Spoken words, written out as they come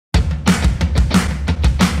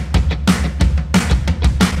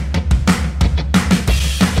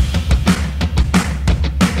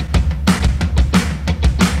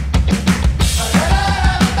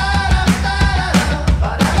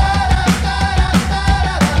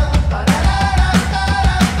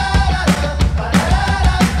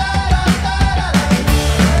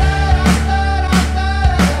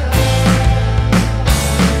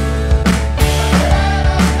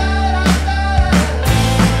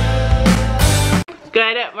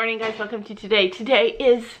up? Morning guys, welcome to today. Today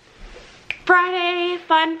is Friday,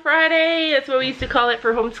 Fun Friday. That's what we used to call it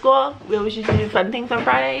for homeschool. We always used to do fun things on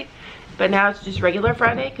Friday, but now it's just regular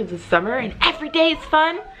Friday because it's summer and every day is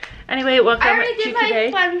fun. Anyway, welcome to today.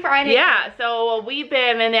 Fun Friday. Yeah, so we've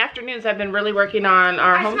been, in the afternoons, I've been really working on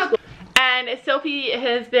our homeschool. And Sophie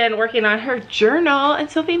has been working on her journal, and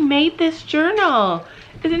Sophie made this journal.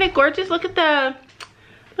 Isn't it gorgeous? Look at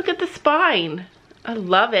the spine. I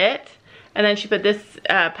love it. And then she put this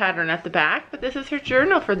pattern at the back, but this is her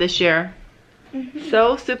journal for this year.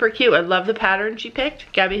 So super cute. I love the pattern she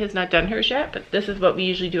picked. Gabby has not done hers yet, but this is what we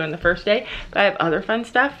usually do on the first day. But I have other fun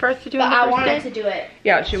stuff for us to do on the first day. But I wanted to do it.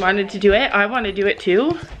 Yeah, she wanted to do it. I want to do it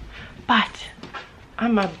too, but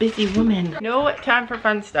I'm a busy woman. No time for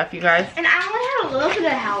fun stuff, you guys. And I only had a little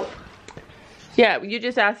bit of help. Yeah, you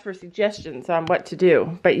just asked for suggestions on what to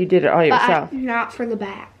do, but you did it all yourself. Not for the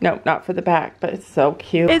back. No, not for the back, but it's so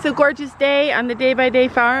cute. It's a gorgeous day on the Day by Day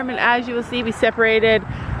farm, and as you will see, we separated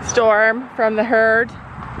Storm from the herd.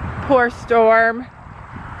 Poor Storm.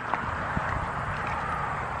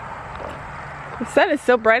 The sun is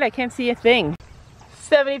so bright I can't see a thing.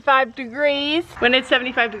 75 degrees. When it's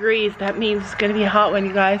 75 degrees, that means it's gonna be a hot one,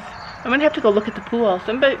 you guys. I'm gonna have to go look at the pool.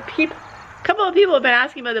 A couple of people have been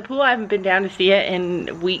asking about the pool. I haven't been down to see it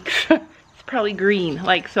in weeks. It's probably green,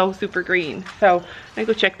 like so super green. So I'm gonna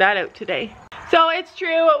go check that out today. So it's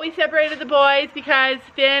true, we separated the boys because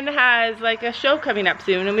Finn has like a show coming up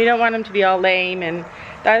soon and we don't want him to be all lame, and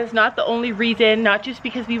that is not the only reason, not just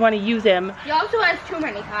because we want to use him. He also has too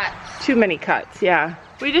many cuts. Too many cuts, yeah.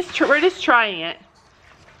 We're just trying it.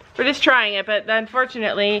 We're just trying it, but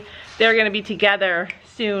unfortunately they're gonna be together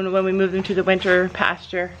soon when we move them to the winter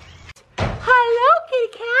pasture. Hello,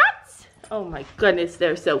 kitty cats! Oh my goodness,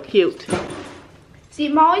 they're so cute. See,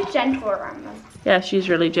 Molly's gentle around them. Yeah, she's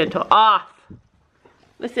really gentle. Off!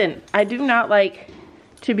 Listen, I do not like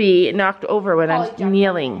to be knocked over when I'm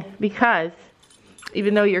kneeling, because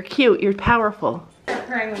even though you're cute, you're powerful. They're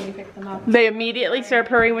purring when you pick them up. They immediately start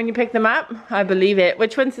purring when you pick them up? I believe it.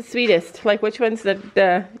 Which one's the sweetest? Like, which one's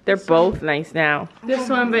they're both nice now. This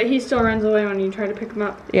one, but he still runs away when you try to pick him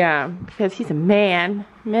up. Yeah, because he's a man.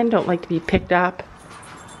 Men don't like to be picked up.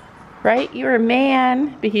 Right? You're a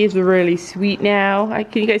man, but he's really sweet now.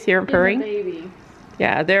 Can you guys hear him purring? He's a baby.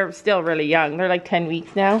 Yeah, they're still really young. They're like 10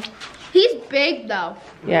 weeks now. He's big though.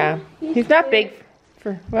 Yeah, he's not big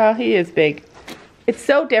for, well, he is big. It's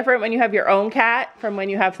so different when you have your own cat from when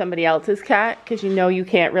you have somebody else's cat, because you know you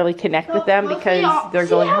can't really connect with them because they're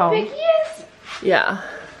going home. See how big he is? Yeah.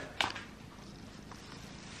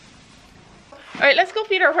 All right, let's go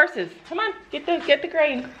feed our horses. Come on, get the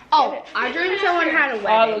grain. Oh, I dreamed someone had a wedding.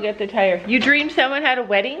 Oh, we'll get the tire. You dreamed someone had a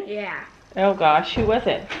wedding? Yeah. Oh gosh, who was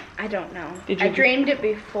it? I don't know. Did you? I dreamed it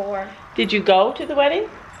before. Did you go to the wedding?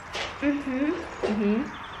 Mm-hmm.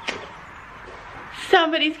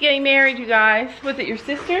 Somebody's getting married, you guys. Was it your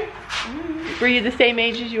sister? Were you the same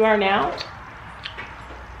age as you are now?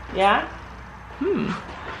 Yeah?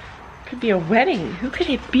 Could be a wedding. Who could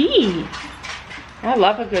it be? I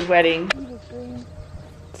love a good wedding.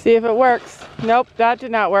 See if it works. Nope, that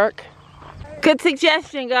did not work. Good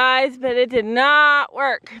suggestion, guys, but it did not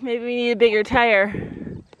work. Maybe we need a bigger tire.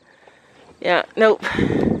 Yeah, nope.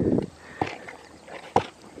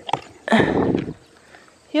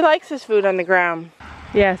 He likes his food on the ground.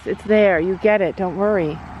 Yes, it's there. You get it. Don't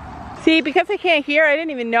worry. See, because I can't hear, I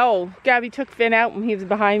didn't even know. Gabby took Finn out when he was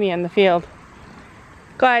behind me on the field.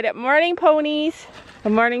 Good morning, ponies.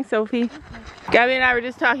 Good morning, Sophie. Gabby and I were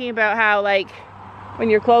just talking about how, like, when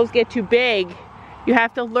your clothes get too big, you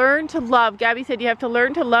have to learn to love. Gabby said you have to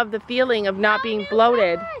learn to love the feeling of not being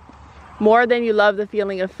bloated more than you love the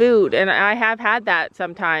feeling of food. And I have had that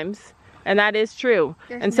sometimes, and that is true.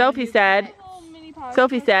 And Sophie said,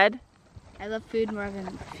 I love food more than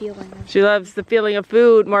the feeling of she loves the feeling of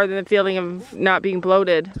food more than the feeling of not being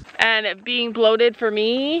bloated. And being bloated for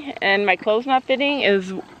me and my clothes not fitting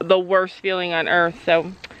is the worst feeling on earth.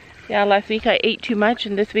 So yeah, last week I ate too much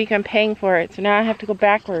and this week I'm paying for it. So now I have to go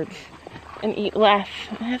backwards and eat less.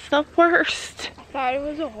 That's the worst. I thought it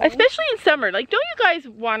was a whole... Especially in summer. Like, don't you guys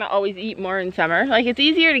want to always eat more in summer? Like, it's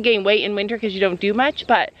easier to gain weight in winter because you don't do much,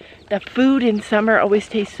 but the food in summer always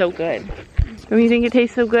tastes so good. Don't you think it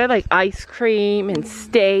tastes so good? Like ice cream and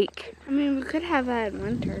steak. I mean, we could have that in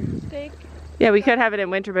winter. Steak? Yeah, we could have it in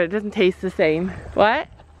winter, but it doesn't taste the same. What?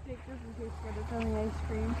 Steak doesn't taste good, it's only ice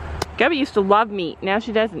cream. Gabby used to love meat. Now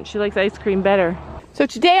she doesn't. She likes ice cream better. So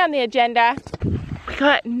today on the agenda, we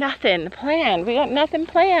got nothing planned. We got nothing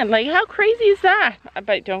planned. Like, how crazy is that?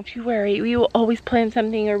 But don't you worry. We will always plan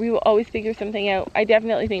something, or we will always figure something out. I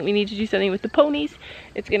definitely think we need to do something with the ponies.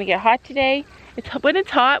 It's going to get hot today. When it's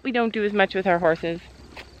hot, we don't do as much with our horses.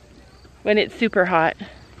 when it's super hot.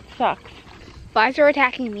 Sucks. Flies are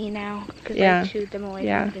attacking me now because Yeah. I chewed them away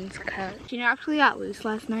Yeah. from Vince's cut. Chino actually got loose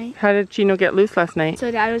last night. How did Chino get loose last night? So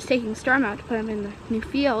Dad was taking Storm out to put him in the new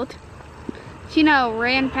field. Chino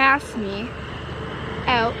ran past me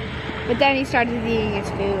out, but then he started eating his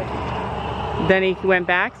food. Then he went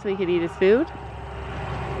back so he could eat his food?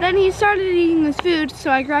 Then he started eating his food, so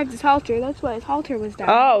I grabbed his halter. That's why his halter was down.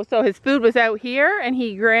 Oh, so his food was out here and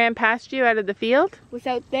he ran past you out of the field? Was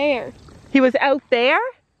out there. He was out there?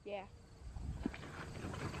 Yeah.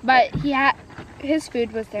 But his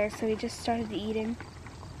food was there, so he just started eating.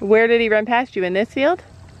 Where did he run past you? In this field?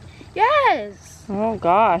 Yes. Oh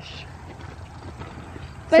gosh.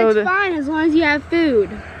 But So it's fine as long as you have food.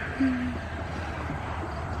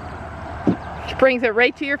 She brings it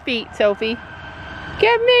right to your feet, Sophie.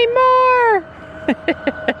 Give me more!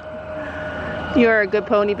 You are a good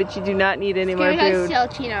pony, but you do not need any more Gonna food. steal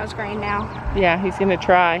Chino's grain now. Yeah, he's gonna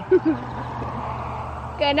try.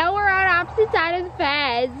 I know we're on opposite side of the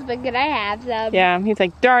fence, but can I have some? Yeah, he's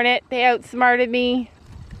like, darn it, they outsmarted me.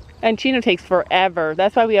 And Chino takes forever.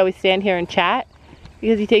 That's why we always stand here and chat,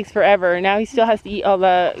 because he takes forever. And now he still has to eat all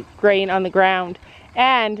the grain on the ground.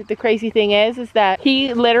 And the crazy thing is that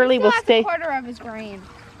he literally will stay. He still has a quarter of his grain.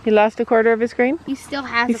 He lost a quarter of his grain? He still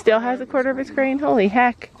has. He still has a quarter of his grain? Holy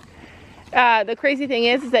heck. The crazy thing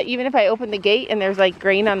is that even if I open the gate and there's like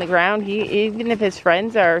grain on the ground, even if his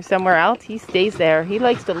friends are somewhere else, he stays there. He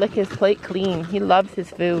likes to lick his plate clean. He loves his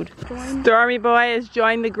food. Stormy boy has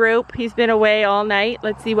joined the group. He's been away all night.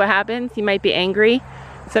 Let's see what happens. He might be angry.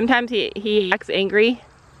 Sometimes he acts angry.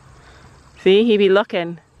 See, he be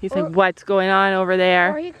looking. He's like, what's going on over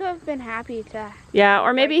there? Or he could have been happy to. Yeah,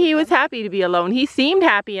 or maybe he was happy to be alone. He seemed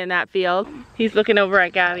happy in that field. He's looking over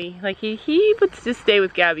at Gabby. Like he would just stay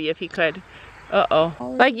with Gabby if he could. Uh-oh.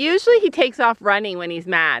 Like usually he takes off running when he's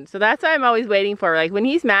mad. So that's what I'm always waiting for. Like when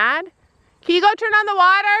he's mad, can you go turn on the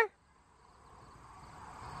water?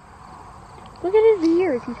 Look at his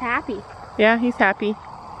ears. He's happy. Yeah, he's happy.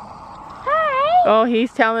 Hi. Oh,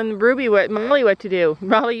 he's telling Molly what to do.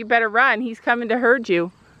 Molly, you better run. He's coming to herd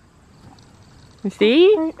you. You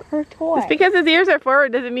see? Her toy. Just because his ears are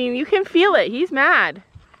forward doesn't mean you can feel it. He's mad.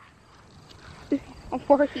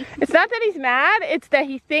 It's not that he's mad, it's that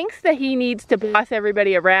he thinks that he needs to boss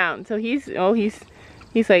everybody around. So he's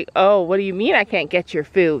like, oh, what do you mean I can't get your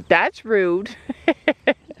food? That's rude.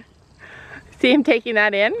 See him taking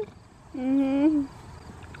that in? Mm-hmm.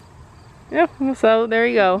 Yeah, so there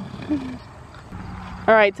you go.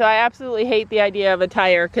 Alright, so I absolutely hate the idea of a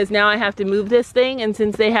tire because now I have to move this thing, and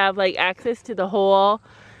since they have like access to the whole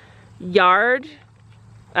yard,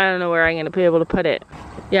 I don't know where I'm going to be able to put it.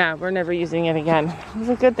 Yeah, we're never using it again. It's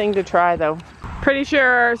a good thing to try though. Pretty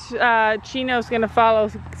sure Chino's going to follow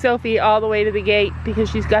Sophie all the way to the gate because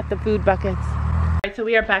she's got the food buckets. Alright, so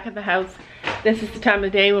we are back at the house. This is the time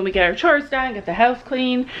of day when we get our chores done, get the house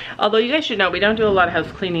clean. Although you guys should know, we don't do a lot of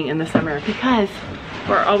house cleaning in the summer because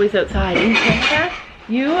we're always outside. In Canada,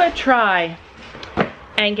 you try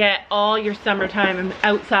and get all your summertime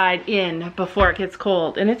outside in before it gets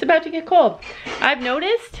cold. And it's about to get cold. I've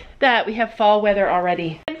noticed that we have fall weather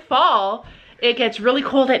already. In fall, it gets really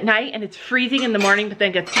cold at night and it's freezing in the morning, but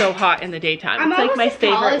then gets so hot in the daytime. It's like my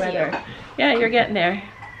favorite weather. Yeah, you're getting there.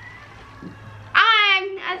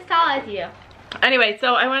 I'm as tall as you. Anyway,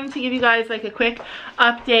 so I wanted to give you guys like a quick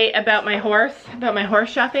update about my horse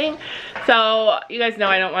shopping. So you guys know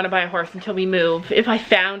I don't want to buy a horse until we move. If I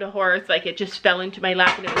found a horse, like it just fell into my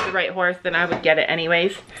lap and it was the right horse, then I would get it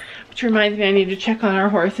anyways. Which reminds me I need to check on our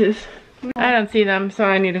horses. I don't see them, so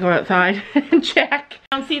I need to go outside and check.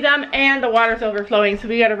 I don't see them and the water's overflowing, so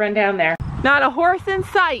we gotta run down there. Not a horse in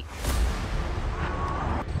sight.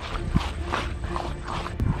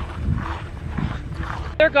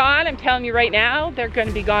 They're gone, I'm telling you right now, they're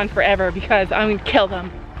gonna be gone forever because I'm gonna kill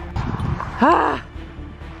them. Ah,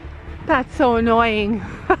 that's so annoying.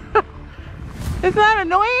 Isn't that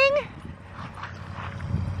annoying?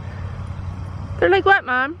 They're like, what,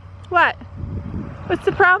 Mom? What? What's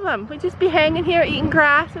the problem? We just be hanging here eating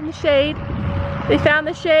grass in the shade. They found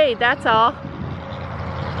the shade, that's all.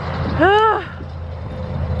 Ah,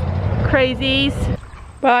 crazies.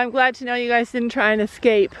 Well, I'm glad to know you guys didn't try and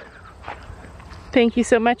escape. Thank you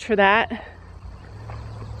so much for that.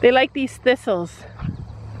 They like these thistles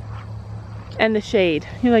and the shade.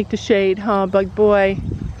 You like the shade, huh, bug boy?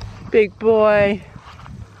 Big boy.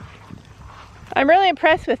 I'm really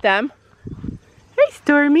impressed with them. Hey,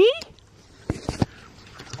 Stormy.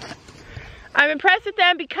 I'm impressed with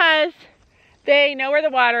them because they know where the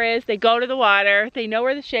water is. They go to the water. They know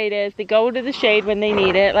where the shade is. They go to the shade when they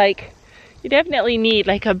need it. Like, you definitely need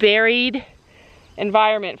like a varied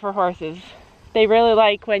environment for horses. They really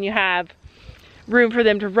like when you have room for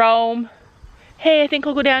them to roam. Hey, I think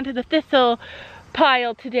I'll go down to the thistle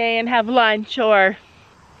pile today and have lunch, or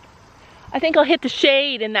I think I'll hit the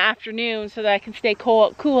shade in the afternoon so that I can stay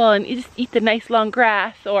cool and just eat the nice long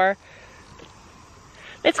grass, or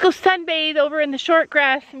let's go sunbathe over in the short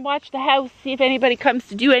grass and watch the house, see if anybody comes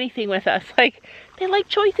to do anything with us. Like, they like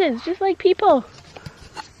choices, just like people.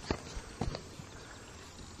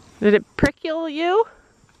 Did it prickle you?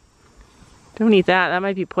 Don't eat that, that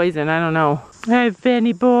might be poison, I don't know. Hey,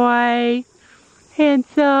 Benny boy.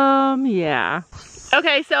 Handsome, yeah.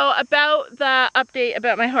 Okay, so about the update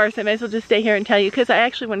about my horse, I might as well just stay here and tell you, because I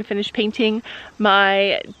actually want to finish painting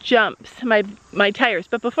my jumps, my tires.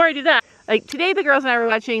 But before I do that, like today the girls and I were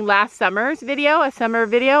watching last summer's video, a summer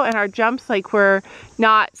video, and our jumps like were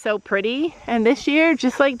not so pretty. And this year,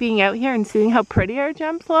 just like being out here and seeing how pretty our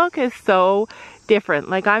jumps look is so different.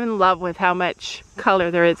 Like, I'm in love with how much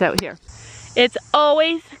color there is out here. It's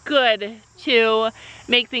always good to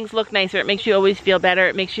make things look nicer. It makes you always feel better.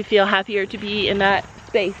 It makes you feel happier to be in that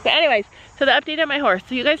space. But anyways, so the update on my horse.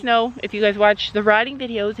 So you guys know, if you guys watch the riding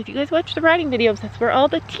videos, that's where all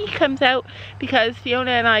the tea comes out, because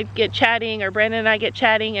Fiona and I get chatting, or Brandon and I get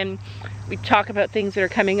chatting, and we talk about things that are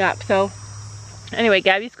coming up. So anyway,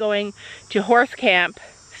 Gabby's going to horse camp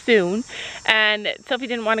soon, and Sophie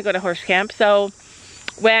didn't want to go to horse camp. So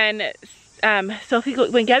when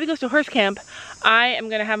Gabby goes to horse camp, I am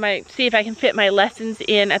gonna have see if I can fit my lessons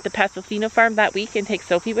in at the Pasofino farm that week and take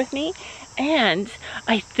Sophie with me. And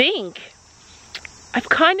I think I've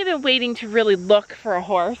kind of been waiting to really look for a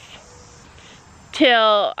horse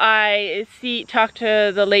till I talk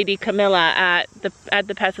to the lady Camilla at the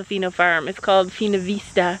Pasofino farm. It's called Fina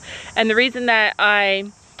Vista, and the reason that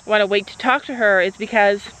I want to wait to talk to her is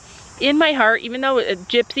because in my heart, even though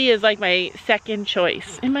Gypsy is like my second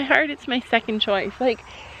choice, in my heart it's my second choice. Like,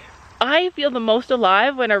 I feel the most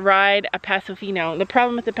alive when I ride a Pasofino. The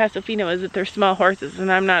problem with the Pasofino is that they're small horses,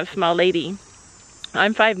 and I'm not a small lady.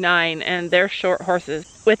 I'm 5'9", and they're short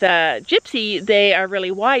horses. With a Gypsy, they are really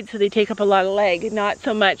wide, so they take up a lot of leg. Not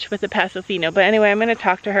so much with the Pasofino. But anyway, I'm going to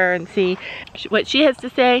talk to her and see what she has to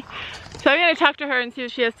say. So I'm going to talk to her and see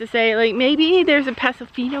what she has to say. Like, maybe there's a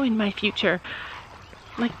Pasofino in my future.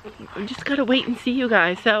 Like, I just gotta wait and see, you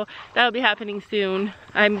guys. So that'll be happening soon.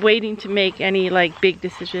 I'm waiting to make any like big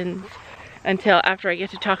decisions until after I get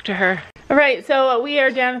to talk to her. All right, so we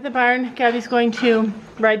are down at the barn. Gabby's going to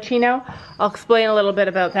ride Chino. I'll explain a little bit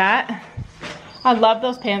about that. I love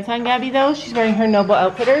those pants on Gabby though. She's wearing her Noble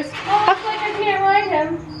Outfitters. Oh, looks like I can't ride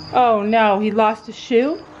him. Oh no, he lost his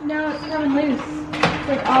shoe? No, it's coming loose. It's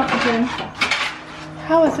like oxygen.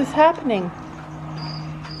 How is this happening?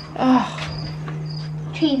 Oh.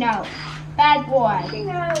 Chino, bad boy.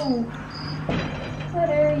 Chino, what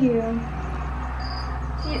are you?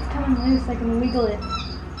 See, it's coming loose. I can wiggle it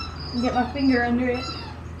and get my finger under it.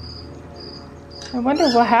 I wonder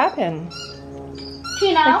what happened.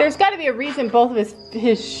 Chino. Like, there's got to be a reason both of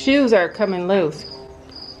his shoes are coming loose.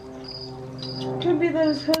 Could be that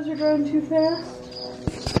his toes are growing too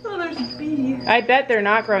fast. Oh, there's a bee. I bet they're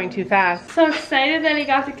not growing too fast. So excited that he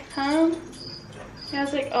got to come. I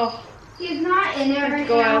was like, oh. He's not in there right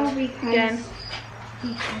go now out because again.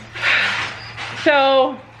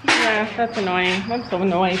 So, yeah, that's annoying. I'm so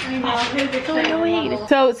annoyed. So annoyed.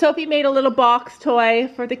 So Sophie made a little box toy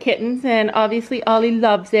for the kittens, and obviously Ollie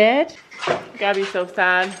loves it. Gabby's so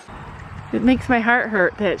sad. It makes my heart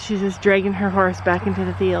hurt that she's just dragging her horse back into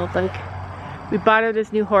the field. Like, we bought her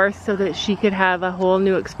this new horse so that she could have a whole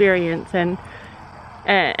new experience and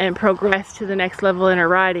progress to the next level in her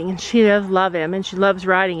riding. And she does love him, and she loves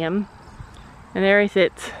riding him. And there he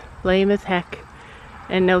sits, lame as heck,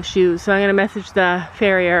 and no shoes. So I'm gonna message the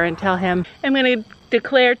farrier and tell him I'm gonna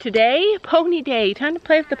declare today pony day. Time to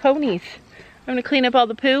play with the ponies. I'm gonna clean up all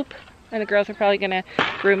the poop, and the girls are probably gonna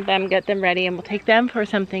groom them, get them ready, and we'll take them for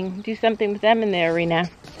something, do something with them in the arena.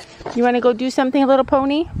 You wanna go do something, little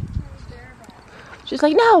pony? She's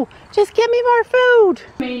like, no, just give me more food.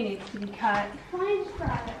 Mane needs to be cut.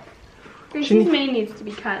 Gracie's mane needs to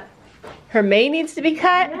be cut. Her mane needs to be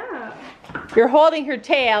cut? Yeah. You're holding her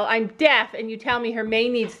tail. I'm deaf, and you tell me her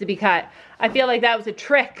mane needs to be cut. I feel like that was a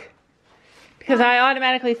trick, because I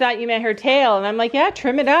automatically thought you meant her tail, and I'm like, yeah,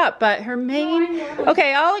 trim it up, but her mane.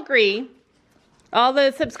 Okay, I'll agree. All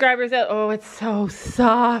the subscribers out. Oh, it's so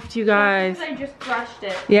soft, you guys. I just brushed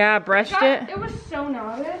it. Yeah, brushed it. It was so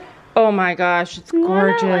knotted. Oh my gosh, it's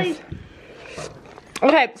gorgeous.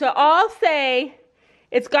 Okay, so I'll say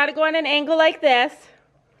it's got to go on an angle like this,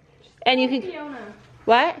 and you can. Fiona.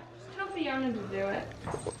 What? Tell Fiona to do it.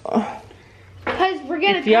 Because we're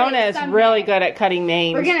gonna. Fiona is really good at cutting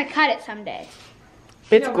names. We're gonna cut it someday.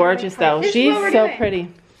 It's gorgeous though. She's so pretty.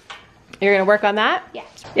 You're gonna work on that? Yeah.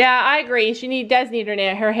 Yeah, I agree. She does need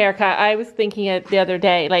her haircut. I was thinking it the other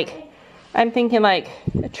day. Like, I'm thinking like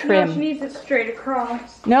a trim. No, she needs it straight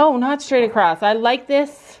across. No, not straight across. I like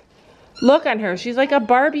this look on her. She's like a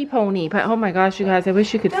Barbie pony. But oh my gosh, you guys, I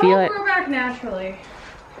wish you could feel it. Grow back naturally.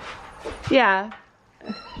 Yeah,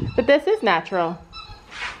 but this is natural.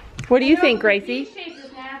 What do you think, Gracie? The shape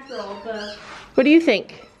is natural, but... What do you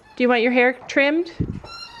think? Do you want your hair trimmed?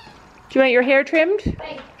 Do you want your hair trimmed?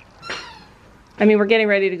 Hey. I mean, we're getting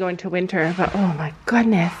ready to go into winter, but oh my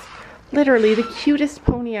goodness. Literally the cutest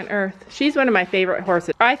pony on earth. She's one of my favorite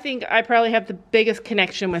horses. I think I probably have the biggest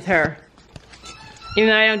connection with her. Even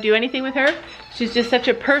though I don't do anything with her, she's just such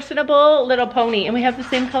a personable little pony, and we have the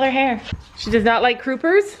same color hair. She does not like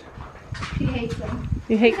croupers. She hates them.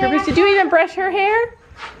 You hate croupers? Did you even brush her hair?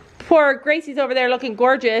 Poor Gracie's over there looking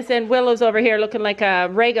gorgeous, and Willow's over here looking like a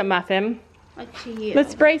ragamuffin. Like she is.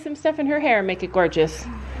 Let's spray some stuff in her hair and make it gorgeous.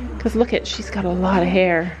 Because look at, she's got a lot of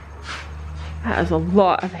hair. That is a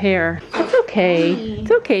lot of hair. It's okay.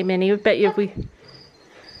 It's okay, Minnie. I bet you if we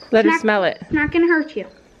let her smell it. It's not gonna hurt you.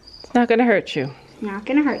 It's not gonna hurt you. It's not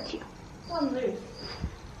gonna hurt you.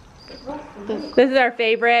 This is our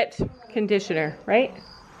favorite conditioner, right?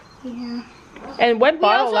 Yeah. And one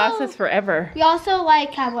bottle also- lasts us forever. We also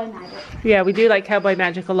like Cowboy Magic. Yeah, we do like Cowboy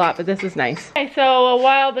Magic a lot, but this is nice. Okay, so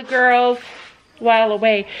while the girls while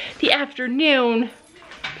away the afternoon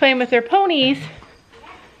playing with their ponies,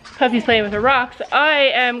 Puppy's playing with her rocks,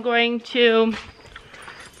 I am going to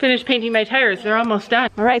finish painting my tires. They're almost done.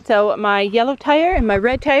 All right, so my yellow tire and my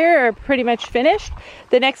red tire are pretty much finished.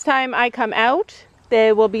 The next time I come out,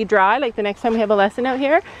 they will be dry. Like the next time we have a lesson out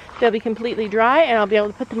here, they'll be completely dry, and I'll be able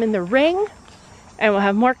to put them in the ring, and we'll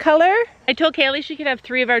have more color. I told Kaylee she could have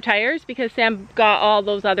 3 of our tires because Sam got all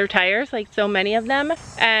those other tires, like so many of them,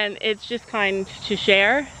 and it's just kind to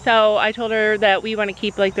share. So I told her that we want to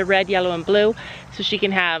keep like the red, yellow, and blue, so she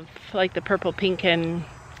can have like the purple, pink, and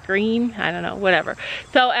green. I don't know, whatever.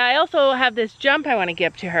 So I also have this jump I want to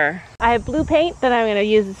give to her. I have blue paint that I'm going to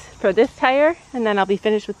use for this tire, and then I'll be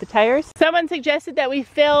finished with the tires. Someone suggested that we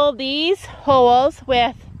fill these holes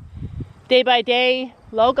with Day by Day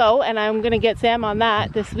logo, and I'm gonna get Sam on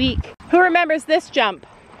that this week. Who remembers this jump?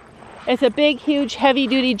 It's a big, huge,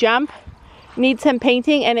 heavy-duty jump. Needs some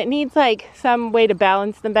painting, and it needs like some way to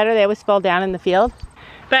balance them better. They always fall down in the field.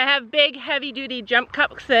 But I have big, heavy-duty jump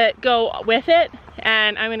cups that go with it,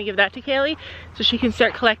 and I'm gonna give that to Kaylee so she can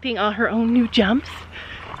start collecting all her own new jumps,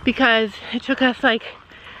 because it took us like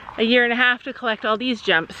a year and a half to collect all these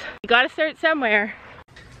jumps. You gotta start somewhere.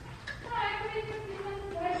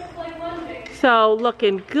 So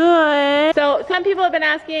looking good. So some people have been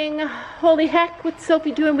asking, holy heck, what's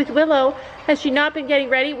Sophie doing with Willow? Has she not been getting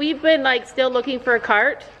ready? We've been like still looking for a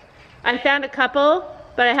cart. I found a couple,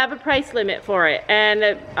 but I have a price limit for it,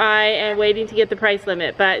 and I am waiting to get the price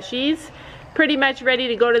limit, but she's pretty much ready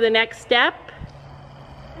to go to the next step.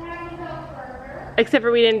 Except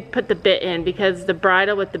for we didn't put the bit in because the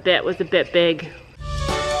bridle with the bit was a bit big.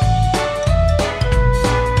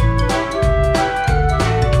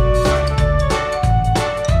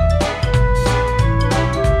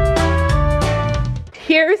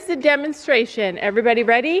 Here's the demonstration. Everybody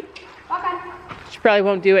ready? Okay. She probably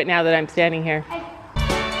won't do it now that I'm standing here. Hey.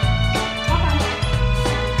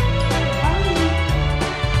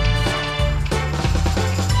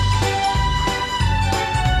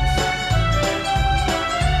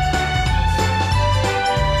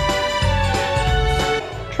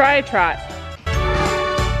 Try a trot.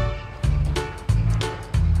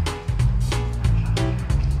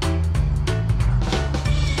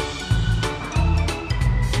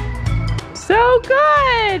 So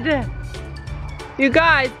good! You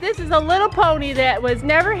guys, this is a little pony that was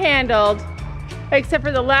never handled except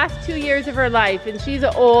for the last 2 years of her life, and she's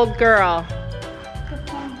an old girl.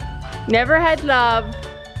 Never had love,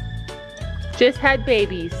 just had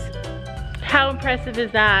babies. How impressive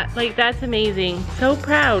is that? Like, that's amazing. So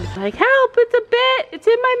proud. Like, help, it's a bit, it's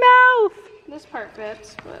in my mouth. This part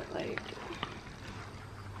fits, but like...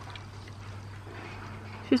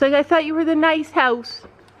 She's like, I thought you were the nice house,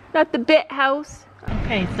 not the bit house.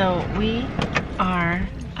 Okay, so we are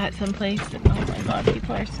at some place, oh my god,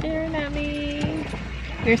 people are staring at me.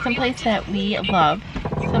 We're someplace that we love,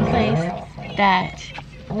 someplace that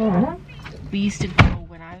we used to go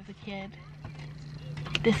when I was a kid.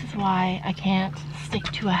 This is why I can't stick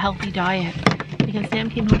to a healthy diet, because Sam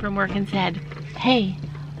came home from work and said, hey,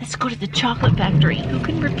 let's go to the chocolate factory. Who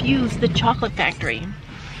can refuse the chocolate factory?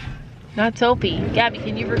 Not Sophie. Gabby,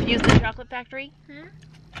 can you refuse the chocolate factory?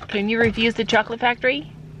 Can you refuse the chocolate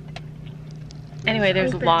factory? Anyway,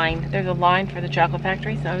 there's a line. There's a line for the chocolate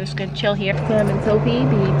factory, so I'm just gonna chill here. Sam and Sophie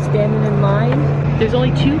be standing in line. There's only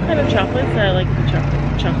two kind of chocolates that I like at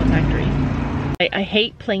the chocolate factory. I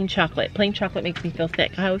hate plain chocolate. Plain chocolate makes me feel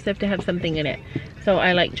sick. I always have to have something in it. So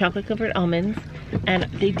I like chocolate covered almonds. And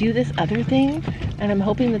they do this other thing, and I'm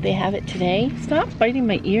hoping that they have it today. Stop biting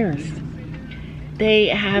my ears. They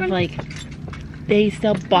have like, they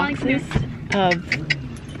sell boxes of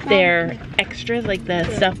their extras, like the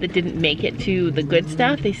stuff that didn't make it to the good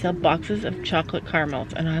stuff. They sell boxes of chocolate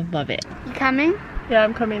caramels, and I love it. You coming? Yeah,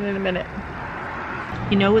 I'm coming in a minute.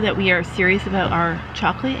 You know that we are serious about our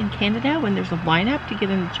chocolate in Canada when there's a lineup to get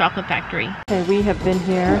in the chocolate factory. Okay, we have been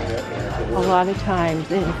here a lot of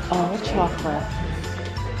times. It is all chocolate.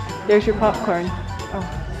 There's your popcorn.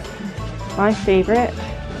 Oh. My favorite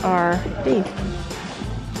are these.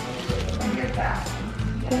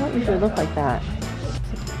 They don't usually look like that.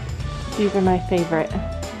 These are my favorite.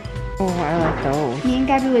 Oh, I like those. Me and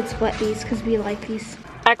Gabby would split these because we like these.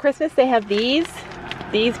 At Christmas they have these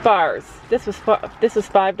bars. This was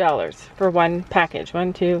 $5 for one package.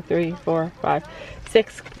 1, 2, 3, 4, 5,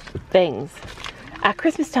 6 things. At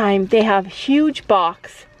Christmas time they have a huge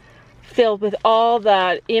box filled with all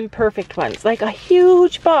the imperfect ones, like a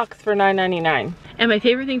huge box for $9.99. And my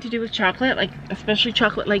favorite thing to do with chocolate, like especially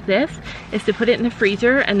chocolate like this, is to put it in the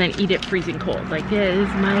freezer and then eat it freezing cold. Like, it is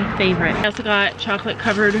my favorite. I also got chocolate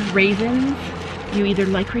covered raisins. You either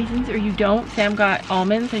like raisins or you don't. Sam got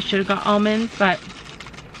almonds. I should have got almonds, but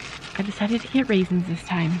I decided to get raisins this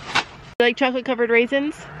time. You like chocolate covered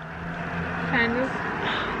raisins? Kind of.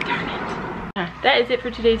 Darn it. That is it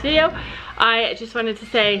for today's video. I just wanted to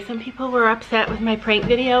say some people were upset with my prank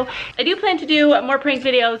video. I do plan to do more prank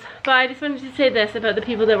videos, but I just wanted to say this about the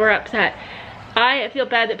people that were upset. I feel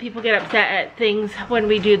bad that people get upset at things when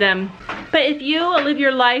we do them. But if you live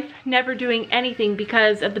your life never doing anything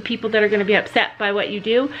because of the people that are going to be upset by what you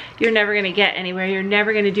do, you're never going to get anywhere. You're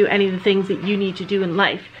never going to do any of the things that you need to do in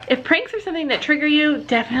life. If pranks are something that trigger you,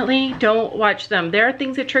 definitely don't watch them. There are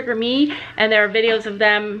things that trigger me, and there are videos of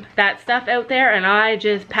them, that stuff out there, and I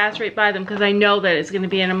just pass right by them because I know that it's going to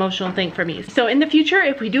be an emotional thing for me. So in the future,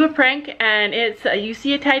 if we do a prank and it's you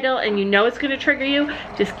see a title and you know it's going to trigger you,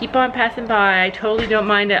 just keep on passing by. I totally don't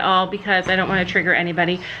mind at all because I don't want to trigger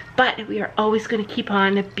anybody. But we are always going to keep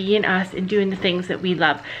on being us and doing the things that we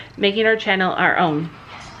love, making our channel our own.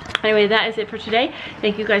 Anyway, that is it for today.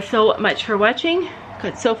 Thank you guys so much for watching.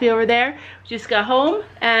 Got Sophie over there. Just got home,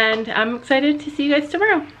 and I'm excited to see you guys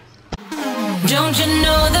tomorrow. Don't you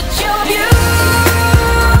know that you're beautiful?